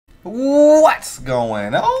What's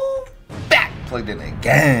going on? Back plugged in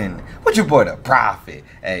again with your boy the Prophet.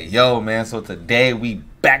 Hey yo man, so today we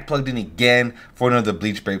back plugged in again for another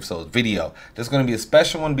Bleach Brave Souls video. This is going to be a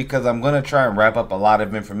special one because I'm going to try and wrap up a lot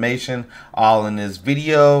of information all in this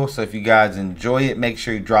video. So if you guys enjoy it, make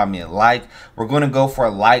sure you drop me a like. We're going to go for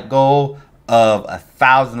a like goal of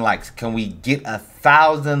 1,000 likes. Can we get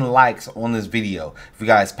 1,000 likes on this video? If you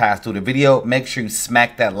guys pass through the video, make sure you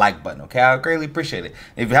smack that like button, okay? I greatly appreciate it.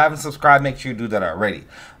 If you haven't subscribed, make sure you do that already.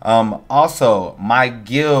 Also, my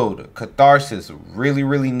guild Catharsis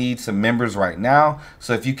really needs some members right now.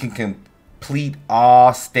 So if you can complete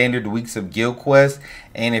all standard weeks of guild quests,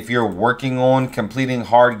 and if you're working on completing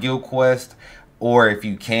hard guild quests, or if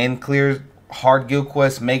you can clear hard guild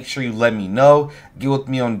quests, make sure you let me know. Get with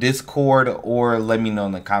me on Discord or let me know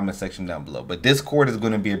in the comment section down below. But Discord is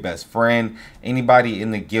going to be your best friend. Anybody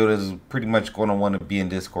in the guild is pretty much going to want to be in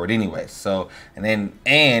Discord anyway. So and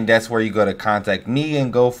that's where you go to contact me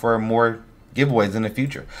and go for more giveaways in the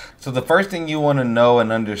future. So the first thing you want to know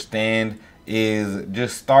and understand is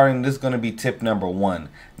just starting. This is going to be tip number one.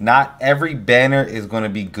 Not every banner is going to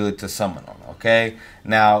be good to summon on, okay?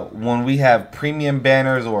 Now, when we have premium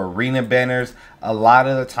banners or arena banners, a lot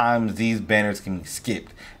of the times these banners can be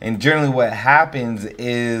skipped. And generally what happens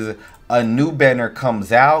is a new banner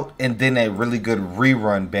comes out and then a really good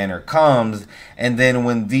rerun banner comes, and then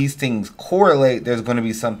when these things correlate, there's going to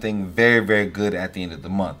be something very good at the end of the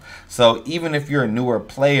month. So even if you're a newer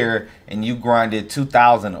player and you grinded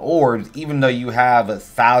 2,000 orbs, even though you have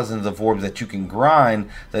thousands of orbs that you can grind,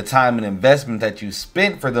 the time and investment that you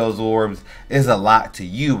spent for those orbs is a lot to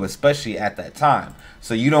you, especially at that time.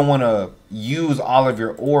 So you don't want to use all of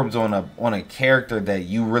your orbs on a character that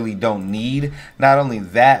you really don't need. Not only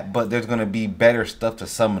that, but there's going to be better stuff to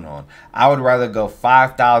summon on. I would rather go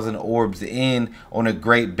 5,000 orbs in on a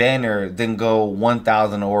great banner than go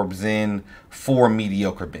 1,000 orbs in 4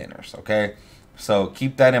 mediocre banners, okay? So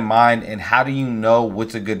keep that in mind. And how do you know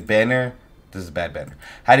what's a good banner? This is a bad banner.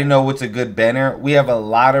 How do you know what's a good banner? We have a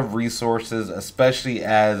lot of resources, especially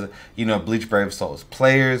as, you know, Bleach Brave Souls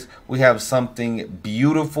players. We have something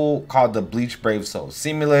beautiful called the Bleach Brave Souls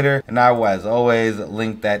Simulator, and I will, as always,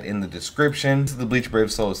 link that in the description. This is the Bleach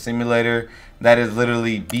Brave Souls Simulator. That is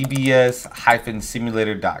literally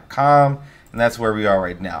bbs-simulator.com. And that's where we are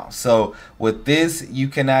right now. So with this, you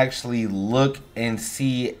can actually look and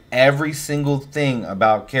see every single thing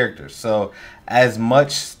about characters. So as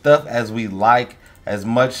much stuff as we like, as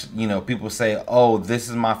much, you know, people say, oh, this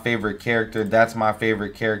is my favorite character, that's my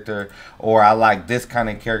favorite character, or I like this kind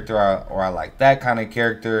of character, or I like that kind of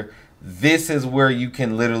character. This is where you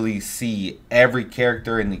can literally see every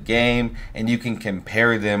character in the game and you can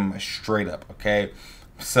compare them straight up, okay?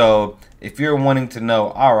 So if you're wanting to know,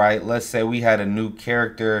 all right, let's say we had a new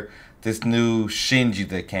character, this new Shinji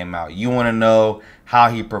that came out. You want to know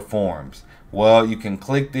how he performs. Well, you can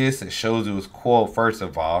click this. It shows you his quote first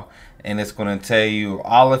of all, and it's going to tell you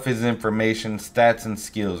all of his information, stats, and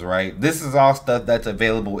skills, right? This is all stuff that's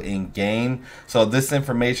available in game. So this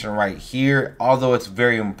information right here, although it's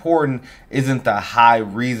very important, isn't the high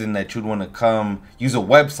reason that you'd want to come use a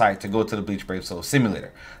website to go to the Bleach Brave Souls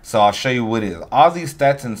Simulator. So I'll show you what it is. All these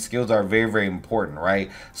stats and skills are very important,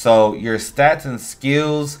 right? So your stats and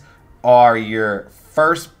skills are your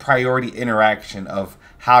first priority interaction of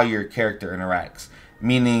how your character interacts.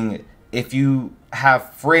 Meaning, if you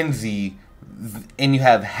have Frenzy and you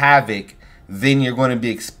have Havoc, then you're going to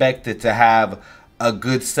be expected to have a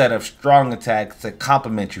good set of strong attacks to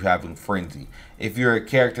complement you having Frenzy. If you're a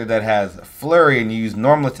character that has Flurry and you use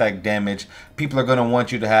normal attack damage, people are going to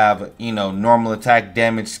want you to have, you know, normal attack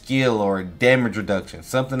damage skill or damage reduction,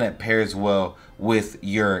 something that pairs well with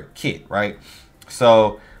your kit, right?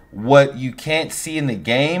 So what you can't see in the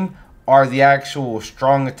game are the actual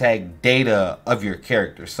strong attack data of your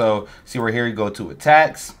character. So see where here you go to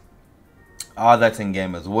attacks. All that's in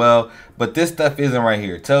game as well, but this stuff isn't right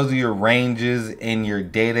here. It tells you your ranges and your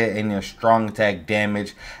data and your strong attack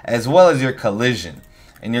damage, as well as your collision.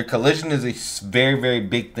 And your collision is a very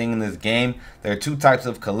big thing in this game. There are two types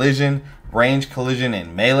of collision: range collision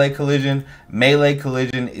and melee collision. Melee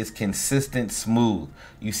collision is consistent smooth.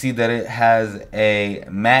 You see that it has a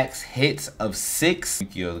max hits of 6.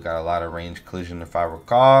 Yukio's got a lot of range collision if I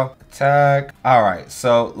recall. Attack. Alright,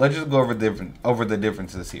 so let's just go over the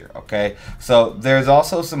differences here, okay? So there's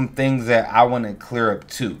also some things that I want to clear up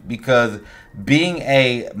too, because being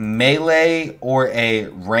a melee or a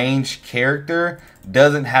ranged character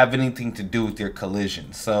doesn't have anything to do with your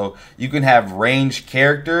collision. So you can have ranged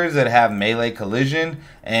characters that have melee collision,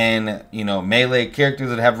 and you know, melee characters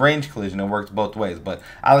that have range collision. It works both ways, but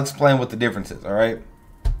I'll explain what the difference is. All right,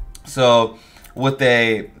 so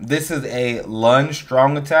This is a lunge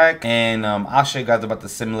strong attack, and I'll show you guys about the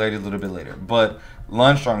similarity a little bit later. But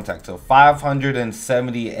lunge strong attack, so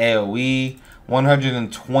 570 AoE,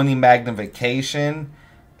 120 magnification,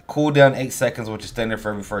 cooldown 8 seconds, which is standard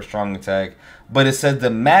for every first strong attack. But it says the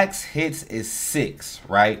max hits is 6,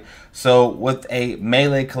 right? So with a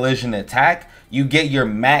melee collision attack, you get your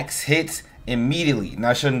max hits immediately. Now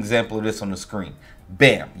I'll show an example of this on the screen.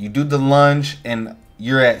 Bam, you do the lunge and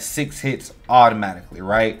you're at 6 hits automatically,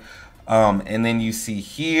 right? And then you see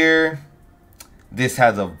here, this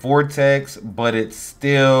has a vortex, but it's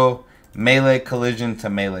still melee collision to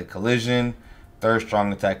melee collision. Third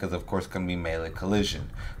strong attack is of course going to be melee collision.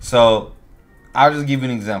 So I'll just give you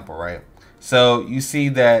an example, right? So you see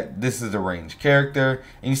that this is a ranged character,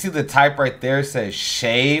 and you see the type right there says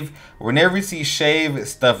shave. Whenever you see shave,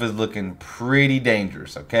 stuff is looking pretty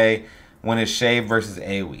dangerous, okay? When it's shave versus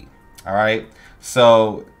AoE, all right?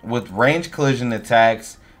 So with ranged collision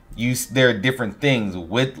attacks, there are different things: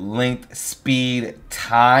 width, length, speed,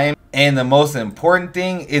 time, and the most important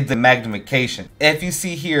thing is the magnification. If you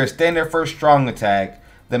see here, standard first strong attack,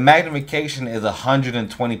 the magnification is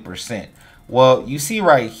 120%. Well, you see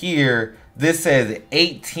right here, this says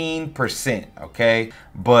 18%, okay?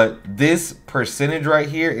 But this percentage right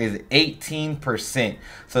here is 18%.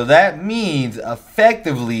 So that means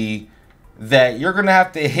effectively that you're gonna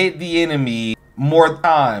have to hit the enemy more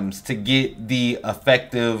times to get the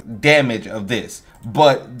effective damage of this.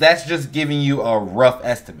 But that's just giving you a rough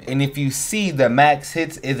estimate. And if you see, the max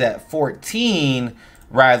hits is at 14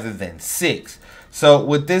 rather than 6. So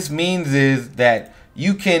what this means is that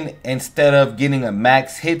you can, instead of getting a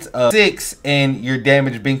max hits of 6 and your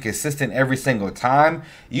damage being consistent every single time,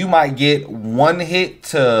 you might get 1 hit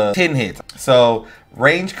to 10 hits. So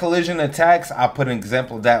range collision attacks, I'll put an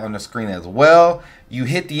example of that on the screen as well. You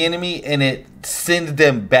hit the enemy and it sends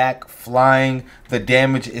them back flying. The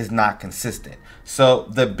damage is not consistent. So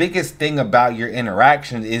the biggest thing about your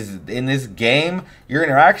interaction is, in this game, your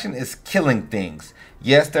interaction is killing things.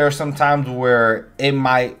 Yes, there are some times where it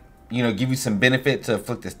might, give you some benefit to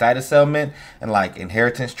afflict the status element, and like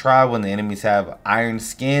Inheritance Tribe, when the enemies have iron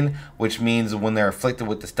skin, which means when they're afflicted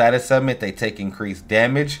with the status element, they take increased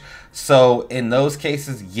damage. So in those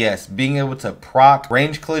cases, yes, being able to proc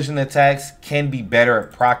range collision attacks can be better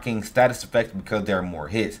at proccing status effects because there are more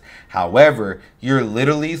hits. However, you're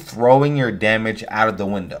literally throwing your damage out of the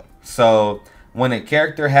window. So when a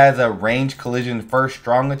character has a range collision first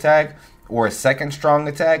strong attack or a second strong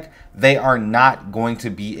attack, they are not going to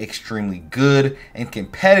be extremely good and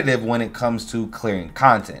competitive when it comes to clearing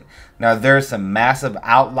content. Now, there are some massive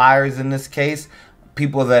outliers in this case,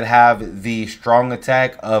 people that have the strong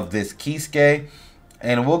attack of this Kisuke,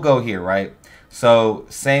 and we'll go here, right? So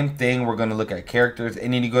same thing, we're going to look at characters,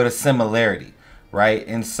 and then you go to similarity, right?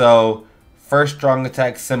 And so first strong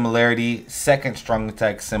attack similarity, second strong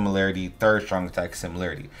attack similarity, third strong attack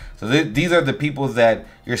similarity. So these are the people that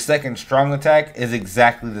your second strong attack is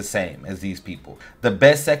exactly the same as these people. The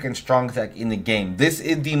best second strong attack in the game. This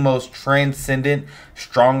is the most transcendent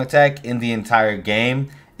strong attack in the entire game.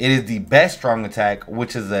 It is the best strong attack,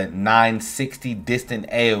 which is a 960 distant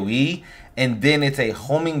AoE. And then it's a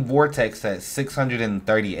homing vortex at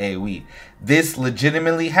 630 AoE. This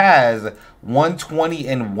legitimately has 120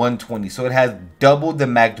 and 120. So it has double the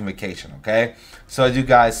magnification, okay? So as you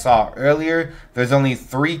guys saw earlier, there's only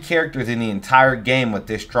 3 characters in the entire game with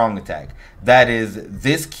this strong attack. That is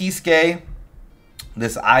this Kisuke,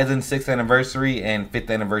 this Aizen 6th anniversary, and 5th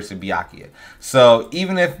anniversary Byakuya. So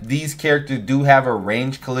even if these characters do have a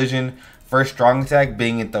range collision first strong attack,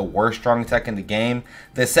 being it the worst strong attack in the game,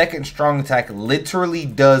 the second strong attack literally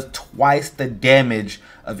does twice the damage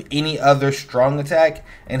of any other strong attack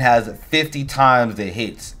and has 50 times the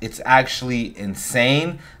hits. It's actually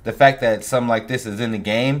insane. The fact that something like this is in the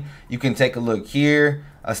game. You can take a look here,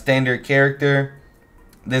 a standard character,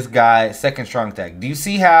 this guy, second strong attack. Do you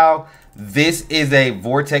see how this is a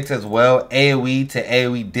vortex as well, AoE to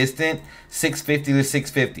AoE distant, 650 to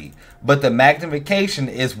 650. But the magnification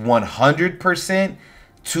is 100%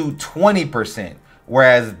 to 20%.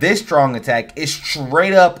 Whereas this strong attack is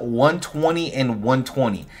straight up 120 and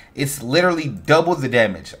 120. It's literally double the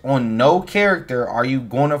damage. On no character are you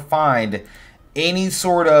going to find any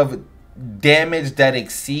sort of damage that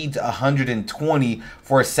exceeds 120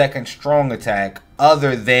 for a second strong attack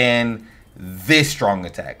other than this strong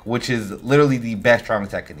attack, which is literally the best strong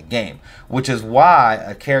attack in the game. Which is why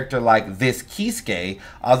a character like this Kisuke,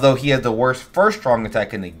 although he has the worst first strong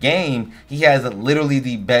attack in the game, he has literally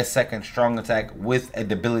the best second strong attack with a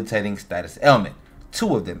debilitating status element.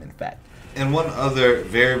 2 of them, in fact. And one other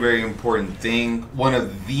very, very important thing, one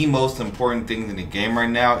of the most important things in the game right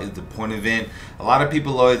now is the point event. A lot of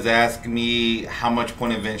people always ask me, how much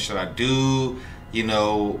point event should I do? You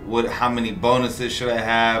know, how many bonuses should I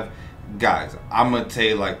have? Guys, I'm going to tell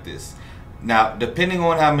you like this. Now, depending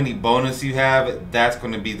on how many bonuses you have, that's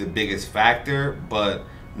going to be the biggest factor. But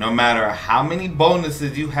no matter how many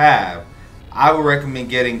bonuses you have, I would recommend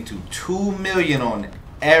getting to 2 million on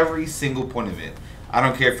every single point event. I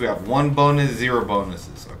don't care if you have 1 bonus, 0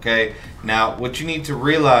 bonuses, okay? Now, what you need to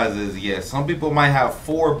realize is, yes, some people might have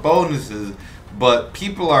 4 bonuses, but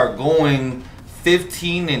people are going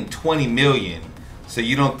 15 and 20 million. So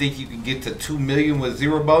you don't think you can get to 2 million with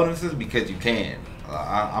 0 bonuses? Because you can.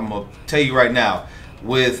 I'm going to tell you right now,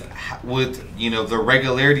 with you know, the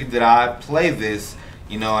regularity that I play this,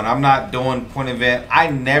 you know, and I'm not doing point event, I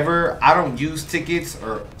don't use tickets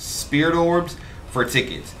or spirit orbs for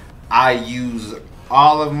tickets. I use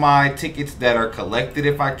all of my tickets that are collected,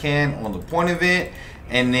 if I can, on the point event,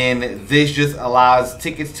 and then this just allows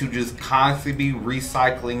tickets to just constantly be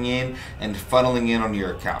recycling in and funneling in on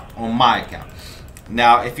your account, on my account.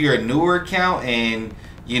 Now, if you're a newer account and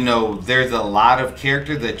you know there's a lot of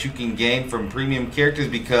characters that you can gain from premium characters,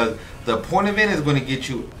 because the point event is going to get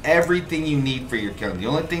you everything you need for your account. The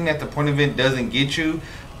only thing that the point event doesn't get you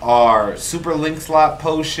are super link slot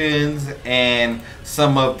potions and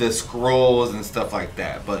some of the scrolls and stuff like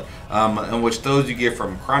that, but in which those you get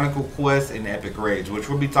from Chronicle Quest and Epic Raids, which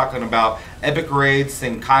we'll be talking about Epic Raids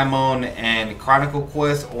and Gmoney and Chronicle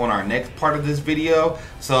Quest on our next part of this video.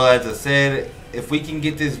 So as I said, if we can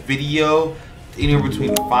get this video anywhere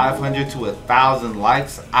between 500 to 1,000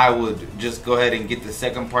 likes, I would just go ahead and get the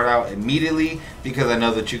second part out immediately, because I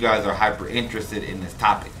know that you guys are hyper interested in this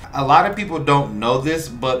topic. A lot of people don't know this,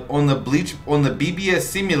 but on the BBS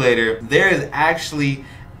simulator, there is actually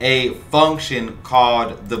a function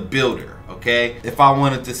called the builder, okay? If I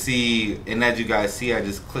wanted to see, and as you guys see, I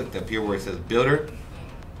just clicked up here where it says builder,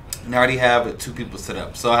 and I already have 2 people set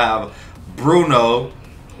up. So I have Bruno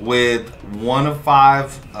with 1 of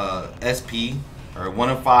 5 SP, or 1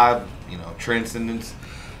 of 5, you know, transcendence,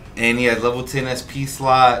 and he has level 10 SP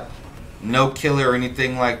slot, no killer or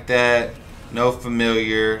anything like that, no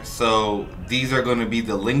familiar. So these are going to be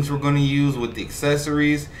the links we're going to use with the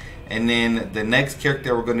accessories. And then the next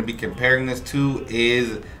character we're going to be comparing this to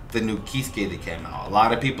is the new Kisuke that came out. A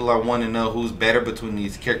lot of people are wanting to know who's better between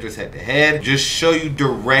these characters head to head. Just show you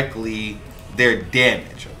directly their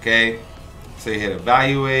damage, okay? So you hit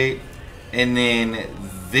evaluate, and then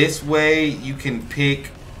this way you can pick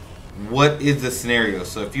what is the scenario.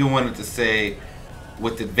 So if you wanted to say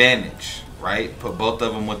with advantage, right, put both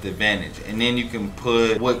of them with advantage, and then you can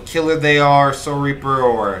put what killer they are, Soul Reaper,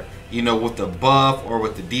 or you know, with the buff or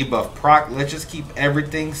with the debuff proc. Let's just keep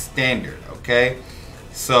everything standard, okay?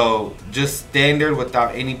 So just standard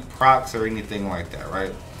without any procs or anything like that,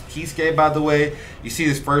 right? Kisuke, by the way, you see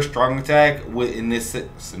his first strong attack in this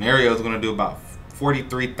scenario is going to do about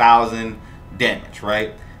 43,000 damage,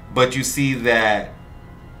 right? But you see that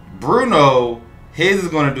Bruno, his is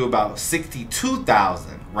going to do about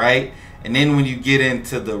 62,000, right? And then when you get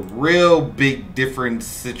into the real big different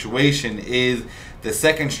situation is the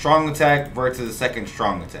second strong attack versus the second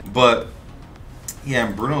strong attack. But yeah,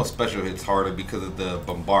 and Bruno's special hits harder because of the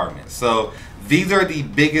bombardment. So these are the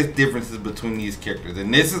biggest differences between these characters,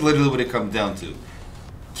 and this is literally what it comes down to.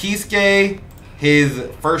 Kisuke, his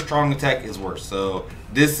first strong attack is worse. So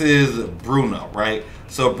this is Bruno, right?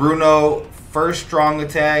 So Bruno, first strong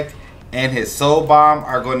attack and his soul bomb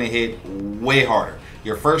are going to hit way harder.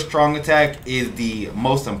 Your first strong attack is the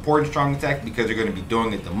most important strong attack because you're going to be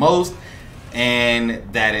doing it the most,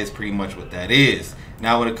 and that is pretty much what that is.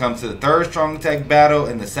 Now when it comes to the third strong attack battle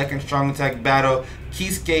and the second strong attack battle,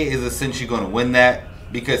 Kisuke is essentially going to win that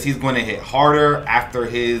because he's going to hit harder after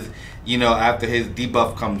his, you know, after his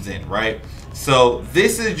debuff comes in, right? So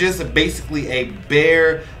this is just basically a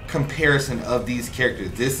bare comparison of these characters.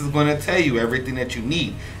 This is going to tell you everything that you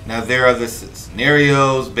need. Now there are the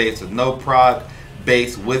scenarios based with no proc,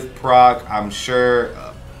 based with proc, I'm sure,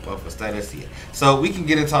 buff status, yeah. So we can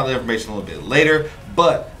get into all the information a little bit later,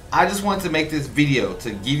 but I just wanted to make this video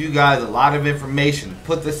to give you guys a lot of information,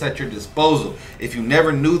 put this at your disposal. If you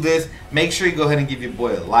never knew this, make sure you go ahead and give your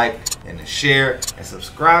boy a like and a share and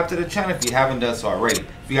subscribe to the channel if you haven't done so already.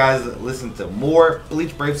 If you guys listen to more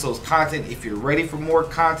Bleach Brave Souls content, if you're ready for more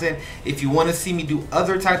content, if you want to see me do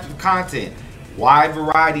other types of content, wide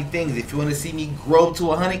variety things, if you want to see me grow to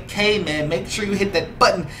 100K, man, make sure you hit that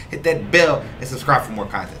button, hit that bell, and subscribe for more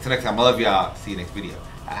content. Till next time, I love y'all. See you next video.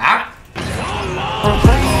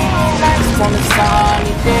 On the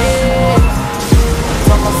sunny days,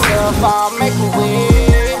 tell myself I'll make a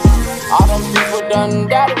way. them people done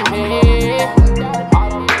doubted me.